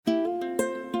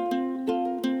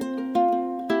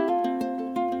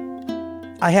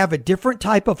I have a different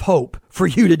type of hope for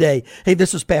you today. Hey,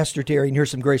 this is Pastor Terry, and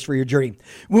here's some grace for your journey.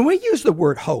 When we use the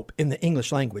word hope in the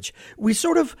English language, we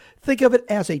sort of think of it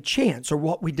as a chance or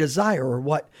what we desire or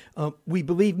what we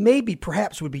believe maybe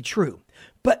perhaps would be true.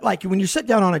 But like when you sit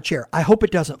down on a chair, I hope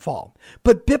it doesn't fall.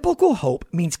 But biblical hope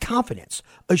means confidence,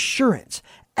 assurance,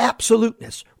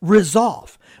 absoluteness,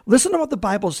 resolve. Listen to what the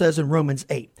Bible says in Romans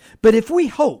 8. But if we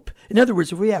hope, in other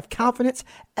words, if we have confidence,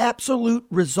 absolute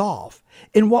resolve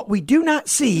in what we do not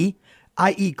see,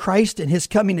 i.e. Christ and his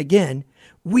coming again,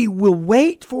 we will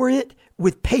wait for it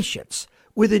with patience,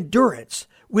 with endurance,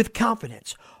 with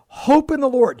confidence. Hope in the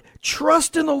Lord,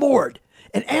 trust in the Lord.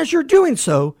 And as you're doing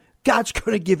so, God's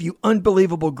going to give you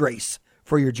unbelievable grace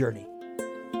for your journey.